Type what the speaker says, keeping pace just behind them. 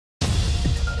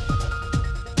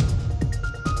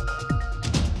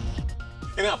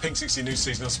In our Pink 60 News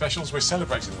seasonal specials, we're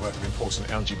celebrating the work of important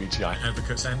LGBTI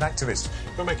advocates and activists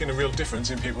who are making a real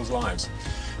difference in people's lives.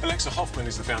 Alexa Hoffman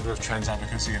is the founder of Trans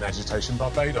Advocacy and Agitation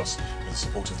Barbados, with the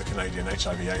support of the Canadian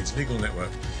HIV/AIDS Legal Network,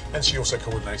 and she also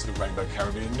coordinates the Rainbow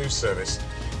Caribbean News Service.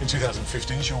 In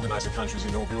 2015, she organised the country's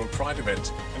inaugural Pride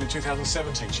event, and in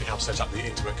 2017, she helped set up the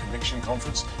Intimate Conviction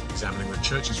Conference, examining the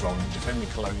Church's role in defending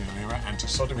colonial-era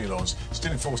anti-sodomy laws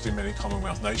still enforced in many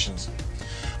Commonwealth nations.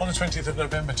 On the 20th of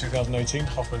November 2018,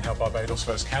 Hoffman held Barbados'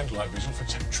 first candlelight vigil for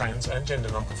trans and gender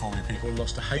non-conforming people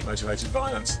lost to hate-motivated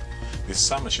violence. This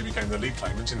summer, she became the lead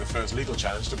claimant in the first legal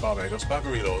challenge to Barbados'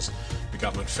 buggery laws. The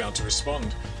government failed to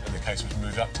respond, and the case was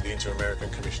moved up to the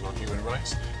Inter-American Commission on Human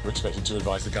Rights, who are expected to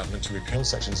advise the government to repeal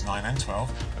Sections 9 and 12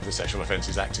 of the Sexual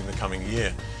Offences Act in the coming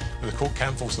year. But the court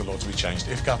can force the law to be changed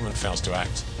if government fails to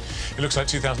act. It looks like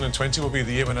 2020 will be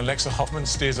the year when Alexa Hoffman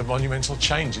steers a monumental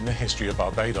change in the history of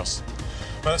Barbados.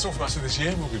 Well, that's all from us for this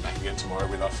year. We'll be back again tomorrow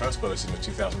with our first bulletin of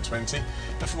 2020.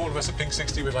 And from all of us at Pink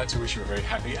 60, we'd like to wish you a very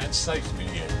happy and safe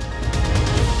New Year.